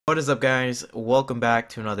What is up, guys? Welcome back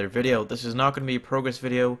to another video. This is not going to be a progress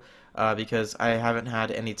video because I haven't had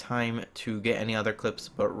any time to get any other clips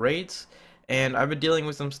but raids, and I've been dealing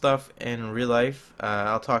with some stuff in real life.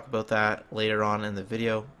 I'll talk about that later on in the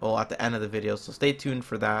video, well, at the end of the video, so stay tuned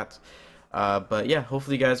for that. But yeah,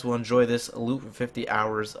 hopefully you guys will enjoy this loot for 50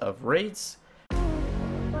 hours of raids.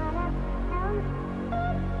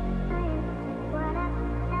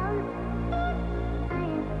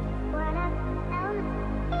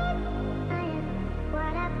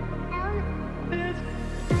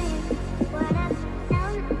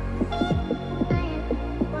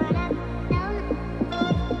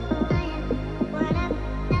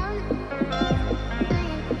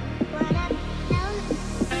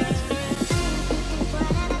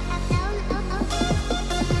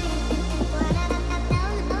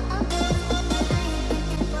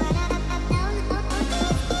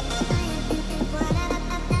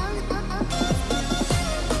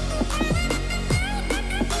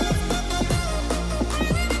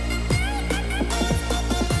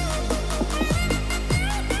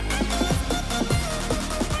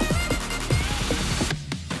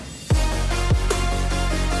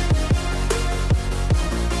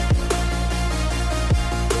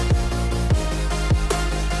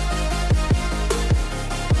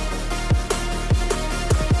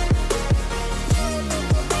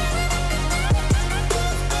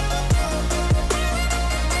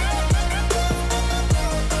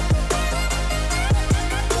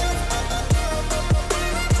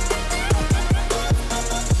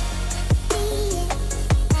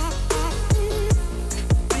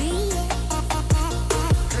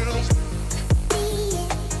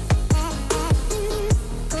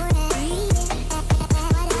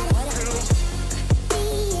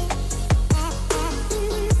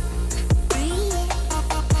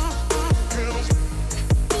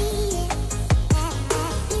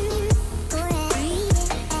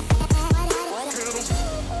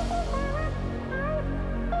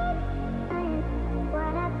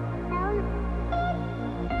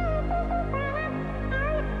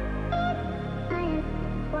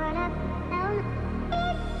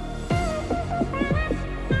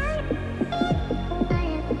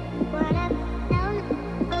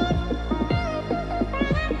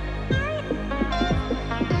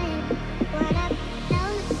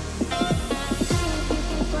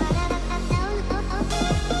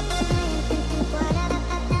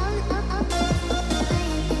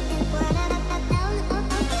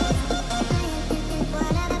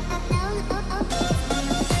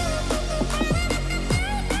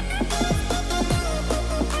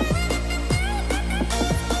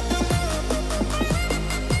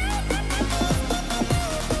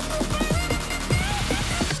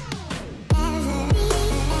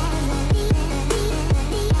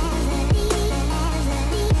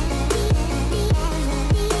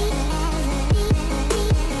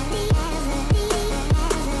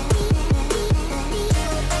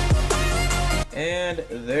 And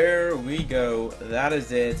there we go. That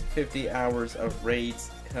is it. 50 hours of raids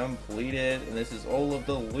completed, and this is all of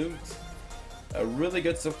the loot. Really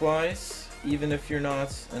good supplies. Even if you're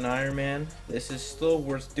not an Ironman, this is still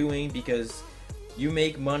worth doing because you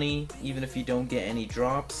make money even if you don't get any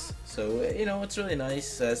drops. So you know, it's really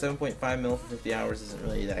nice. 7.5 mil for 50 hours isn't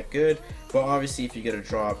really that good, but obviously if you get a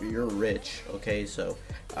drop, you're rich. Okay, so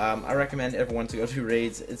I recommend everyone to go do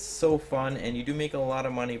raids. It's so fun and you do make a lot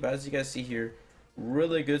of money, but as you guys see here,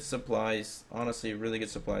 really good supplies. Honestly, really good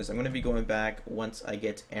supplies. I'm going to be going back once I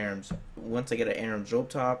get Aram's, once I get an Aram's rope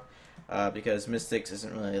top, because Mystics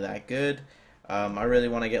isn't really that good. I really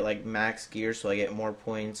want to get like max gear so I get more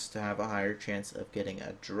points to have a higher chance of getting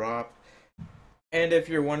a drop. And if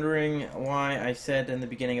you're wondering why I said in the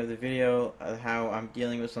beginning of the video how I'm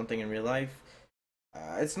dealing with something in real life,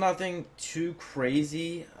 it's nothing too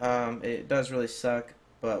crazy. It does really suck,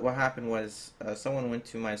 but what happened was someone went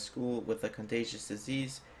to my school with a contagious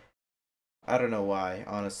disease. I don't know why,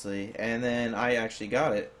 honestly, and then I actually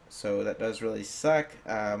got it, so that does really suck.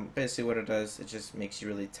 Basically what it does, it just makes you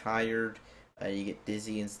really tired. You get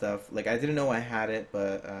dizzy and stuff. Like, I didn't know I had it,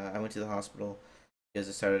 but I went to the hospital because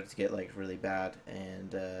it started to get like really bad,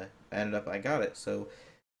 and I got it. So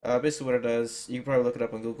basically what it does, you can probably look it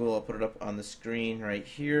up on Google. I'll put it up on the screen right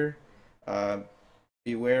here.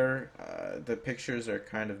 Beware, the pictures are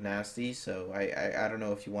kind of nasty, so I don't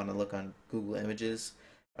know if you want to look on Google Images.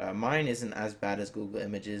 Mine isn't as bad as Google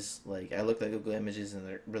Images. Like, I looked at Google Images and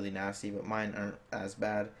they're really nasty, but mine aren't as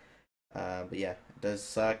bad. But yeah, it does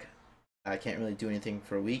suck. I can't really do anything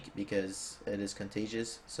for a week because it is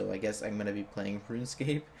contagious. So I guess I'm gonna be playing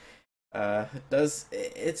RuneScape.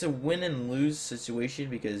 It's a win and lose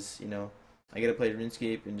situation because, you know, I get to play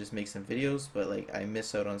RuneScape and just make some videos, but like I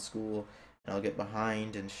miss out on school and I'll get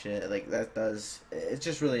behind and shit. Like it's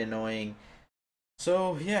just really annoying.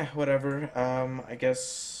 So yeah, whatever. I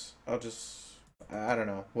guess I'll just, I don't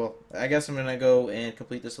know. Well, I guess I'm gonna go and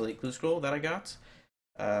complete this elite clue scroll that I got.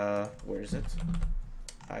 Where is it?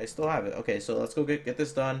 I still have it. Okay, so let's go get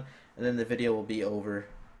this done, and then the video will be over.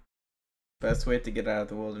 Best way to get out of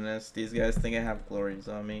the wilderness. These guys think I have glories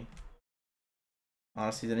on me.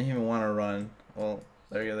 Honestly, didn't even want to run. Well,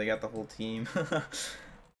 there you go. They got the whole team.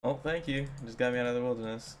 Oh, thank you. Just got me out of the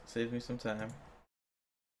wilderness. Saved me some time.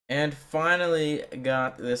 And finally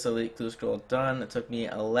got this elite clue scroll done. It took me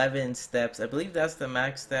 11 steps. I believe that's the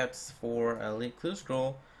max steps for elite clue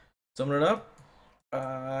scroll. Sum it up.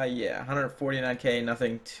 Yeah, 149k,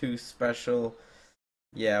 nothing too special.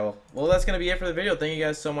 Yeah, well, that's gonna be it for the video. Thank you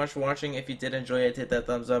guys so much for watching. If you did enjoy it, hit that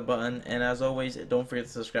thumbs up button, and as always, don't forget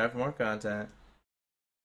to subscribe for more content.